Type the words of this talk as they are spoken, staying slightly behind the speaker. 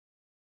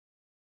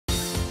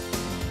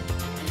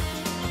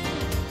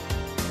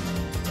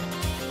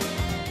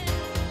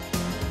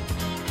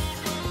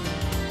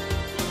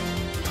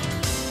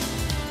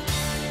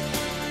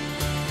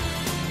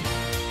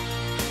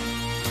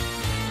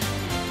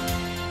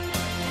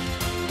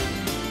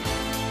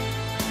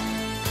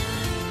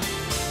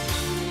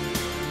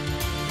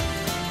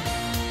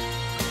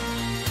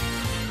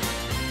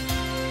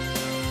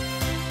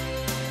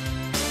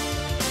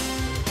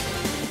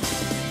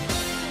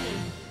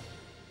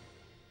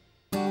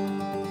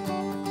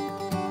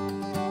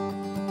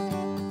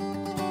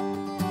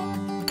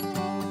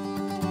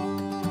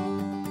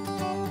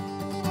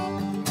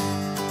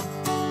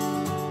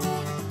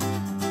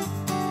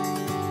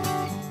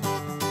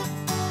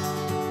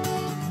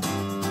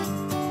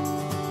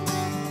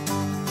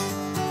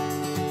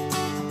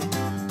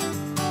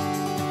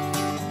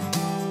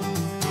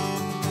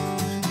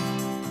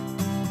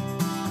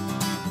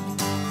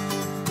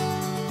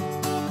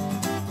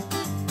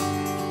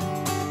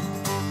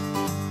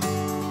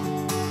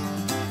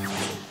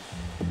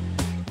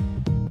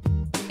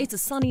It's a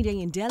sunny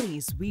day in Delhi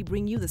as we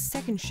bring you the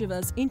second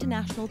Chivas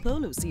International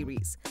Polo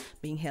Series,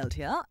 being held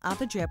here at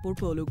the Jaipur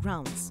Polo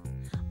grounds.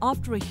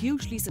 After a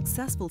hugely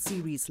successful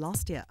series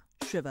last year,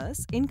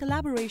 Chivas, in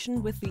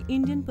collaboration with the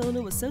Indian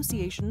Polo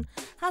Association,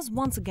 has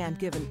once again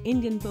given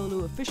Indian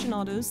polo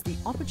aficionados the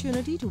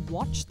opportunity to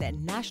watch their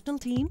national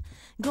team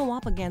go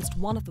up against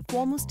one of the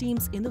foremost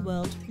teams in the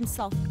world from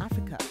South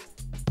Africa.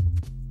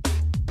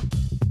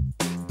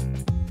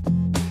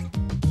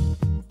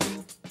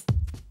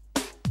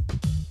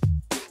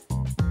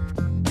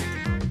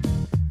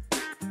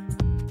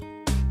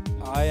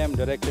 I am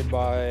directed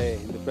by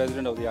the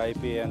president of the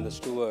IPA and the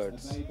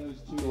stewards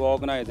to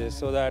organize this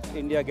so that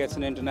India gets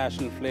an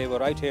international flavor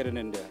right here in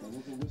India.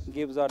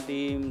 Gives our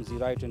teams the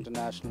right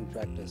international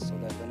practice so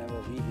that whenever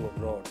we go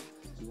abroad,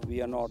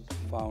 we are not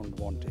found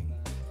wanting.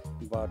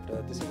 But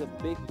this is a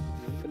big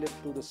fillip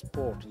to the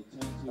sport.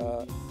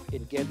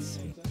 It gets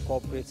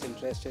corporates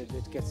interested,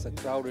 it gets the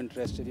crowd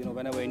interested. You know,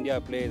 whenever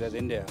India plays as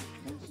India,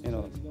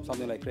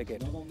 something like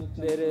cricket,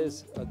 there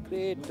is a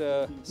great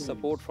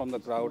support from the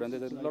crowd and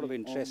there's a lot of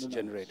interest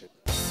generated.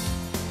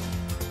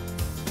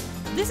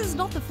 This is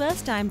not the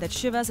first time that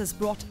Chivas has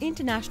brought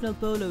international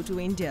polo to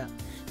India.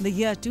 The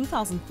year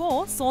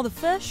 2004 saw the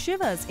first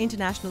Chivas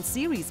International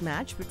Series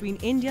match between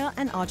India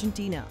and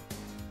Argentina.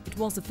 It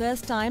was the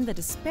first time that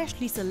a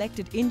specially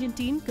selected Indian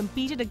team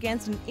competed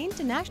against an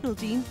international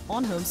team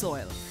on home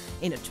soil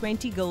in a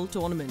 20-goal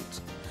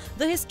tournament.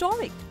 The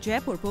historic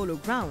Jaipur Polo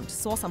ground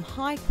saw some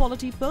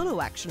high-quality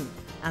polo action,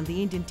 and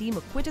the Indian team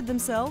acquitted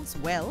themselves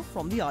well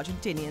from the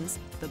Argentinians,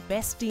 the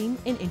best team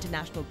in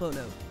international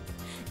polo.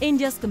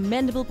 India's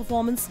commendable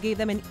performance gave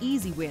them an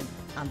easy win,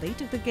 and they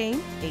took the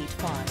game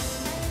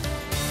 8-5.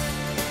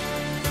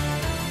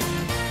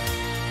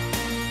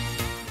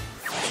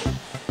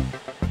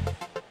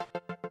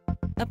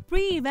 A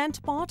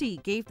pre-event party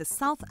gave the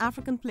South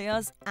African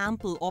players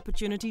ample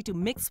opportunity to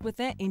mix with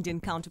their Indian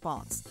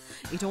counterparts.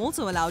 It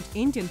also allowed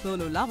Indian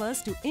polo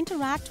lovers to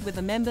interact with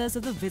the members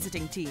of the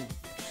visiting team.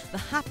 The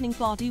happening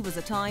party was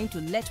a time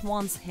to let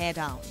one's hair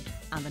down,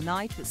 and the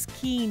night was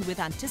keen with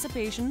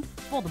anticipation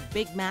for the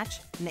big match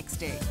next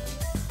day.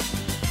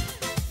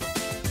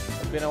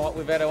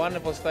 We've had a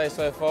wonderful stay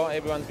so far.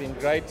 Everyone's been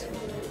great.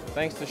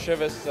 Thanks to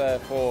Chivas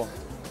for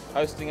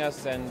hosting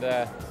us and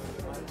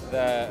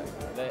the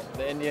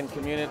Indian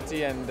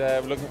community, and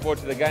we're looking forward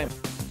to the game.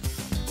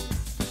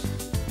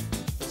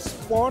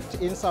 Sport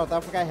in South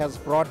Africa has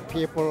brought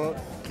people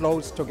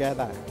close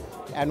together,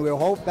 and we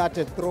hope that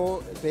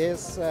through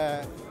this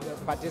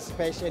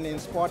participation in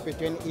sport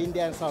between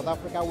India and South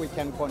Africa, we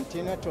can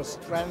continue to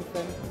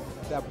strengthen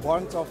the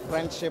bonds of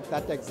friendship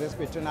that exist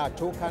between our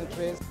two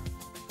countries.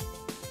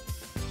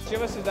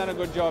 Chivas has done a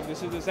good job.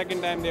 This is the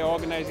second time they're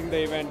organizing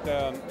the event,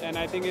 and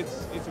I think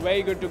it's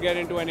very good to get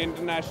into an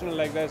international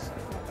like this.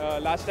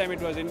 Last time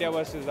it was India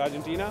versus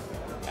Argentina,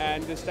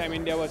 and this time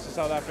India versus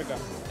South Africa.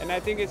 And I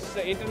think it's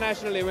the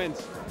international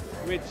events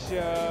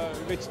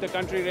which the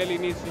country really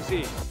needs to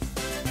see.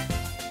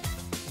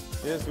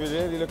 Yes, we're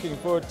really looking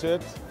forward to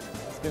it.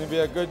 It's going to be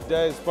a good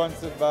day,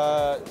 sponsored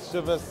by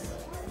Chivas,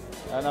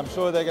 and I'm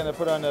sure they're going to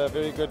put on a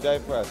very good day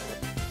for us.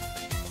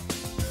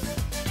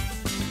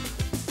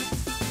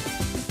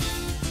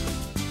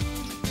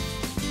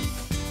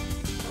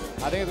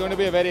 I think it's going to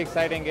be a very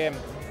exciting game.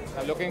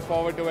 I'm looking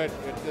forward to it.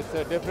 It's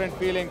a different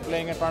feeling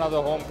playing in front of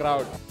the home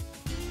crowd.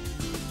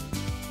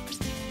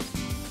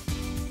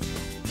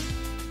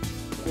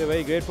 We are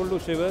very grateful to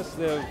Chivas.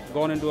 They have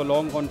gone into a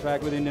long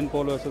contract with Indian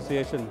Polo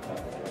Association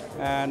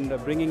and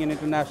bringing in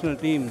international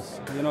teams.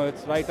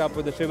 It's right up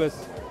with the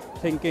Chivas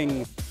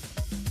thinking.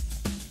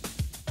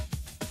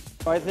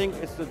 I think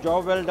it's a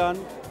job well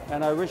done,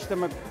 and I wish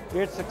them a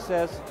great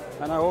success,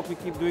 and I hope we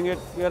keep doing it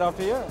year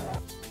after year.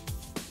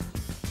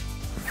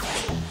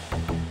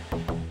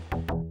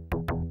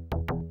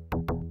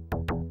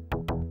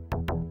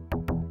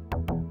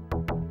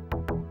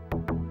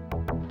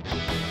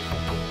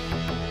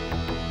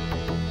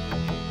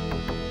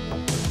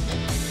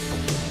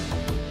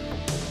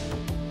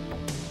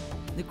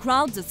 The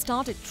crowds have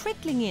started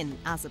trickling in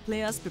as the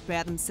players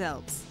prepare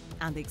themselves,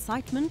 and the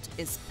excitement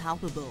is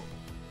palpable.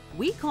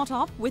 We caught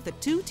up with the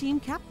two team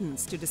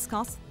captains to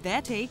discuss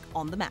their take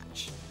on the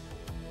match.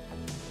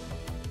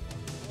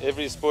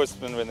 Every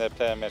sportsman, when they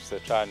play a match, they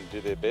try and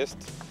do their best.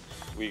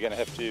 We're going to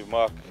have to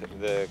mark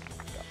the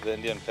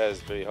Indian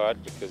players very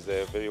hard because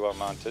they're very well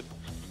mounted.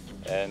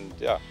 And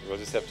yeah, we'll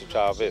just have to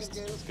try our best.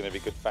 It's going to be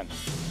good fun.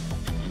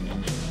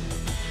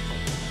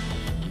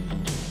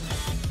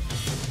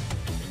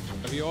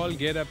 We all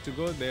geared up to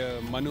go.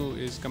 Manu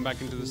is come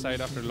back into the side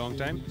after a long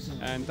time,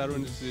 and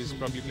Tarun is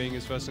probably playing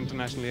his first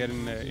international here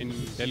in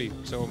Delhi.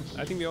 So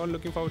I think we're all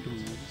looking forward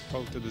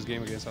to this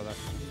game against South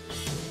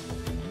Africa.